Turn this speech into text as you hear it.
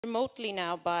Remotely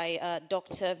now by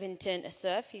Dr. Vint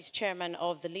Cerf. He's chairman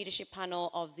of the leadership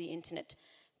panel of the Internet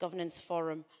Governance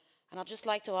Forum. And I'd just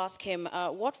like to ask him,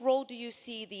 what role do you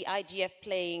see the IGF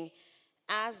playing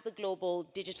as the Global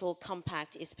Digital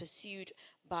Compact is pursued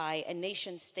by a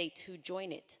nation state who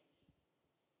join it?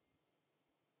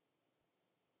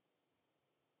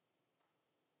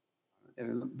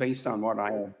 Based on what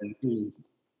I have been doing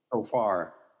so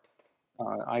far,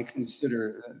 I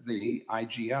consider the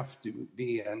IGF to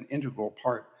be an integral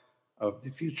part of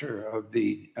the future of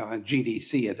the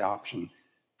GDC adoption.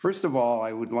 First of all,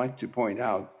 I would like to point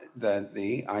out that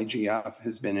the IGF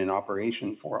has been in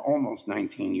operation for almost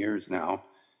 19 years now,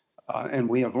 and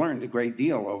we have learned a great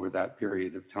deal over that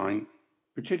period of time,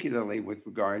 particularly with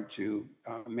regard to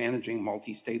managing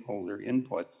multi-stakeholder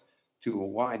inputs to a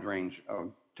wide range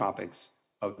of topics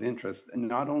of interest, and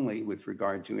not only with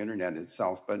regard to internet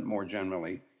itself, but more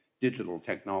generally, digital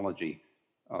technology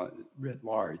writ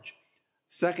large.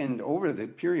 Second, over the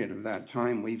period of that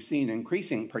time, we've seen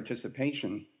increasing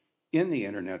participation in the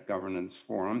Internet Governance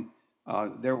Forum.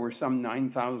 There were some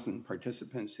 9,000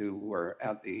 participants who were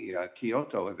at the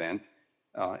Kyoto event,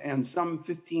 and some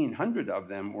 1,500 of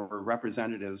them were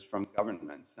representatives from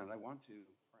governments. And I want to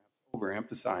perhaps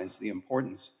overemphasize the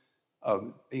importance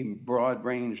of a broad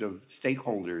range of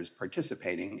stakeholders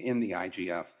participating in the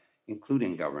IGF,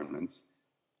 including governments.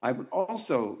 I would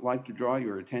also like to draw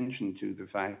your attention to the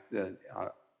fact that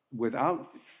without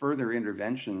further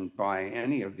intervention by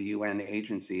any of the UN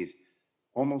agencies,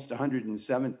 almost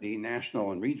 170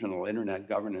 national and regional internet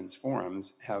governance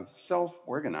forums have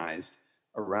self-organized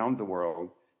around the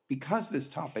world because this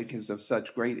topic is of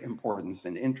such great importance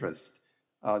and interest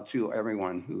to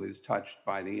everyone who is touched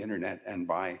by the internet and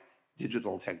by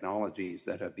digital technologies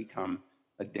that have become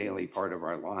a daily part of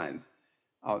our lives.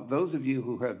 Those of you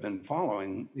who have been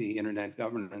following the Internet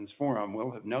Governance Forum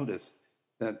will have noticed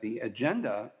that the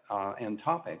agenda and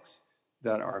topics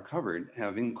that are covered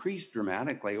have increased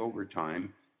dramatically over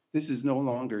time. This is no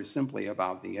longer simply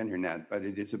about the internet, but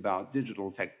it is about digital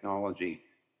technology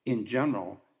in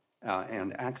general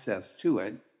and access to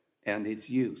it and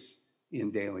its use in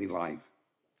daily life.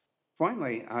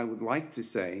 Finally, I would like to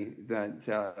say that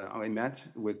I met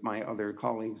with my other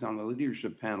colleagues on the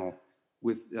leadership panel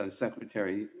with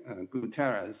Secretary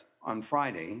Guterres on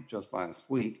Friday, just last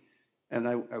week, and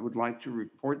I would like to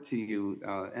report to you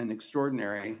an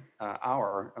extraordinary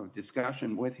hour of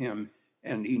discussion with him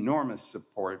and enormous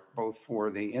support both for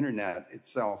the internet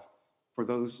itself, for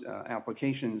those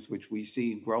applications which we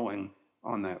see growing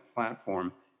on that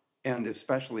platform, and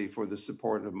especially for the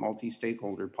support of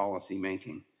multi-stakeholder policy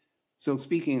making. So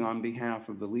speaking on behalf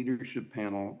of the leadership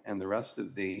panel and the rest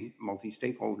of the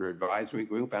multi-stakeholder advisory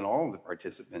group and all of the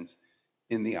participants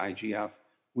in the IGF,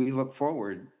 we look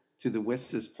forward to the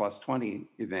WSIS+20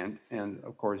 event and,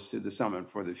 of course, to the Summit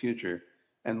for the Future,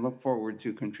 and look forward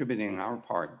to contributing our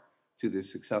part to the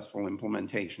successful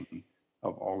implementation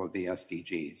of all of the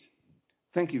SDGs.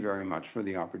 Thank you very much for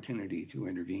the opportunity to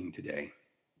intervene today.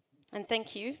 And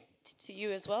thank you to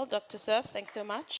you as well, Dr. Cerf. Thanks so much.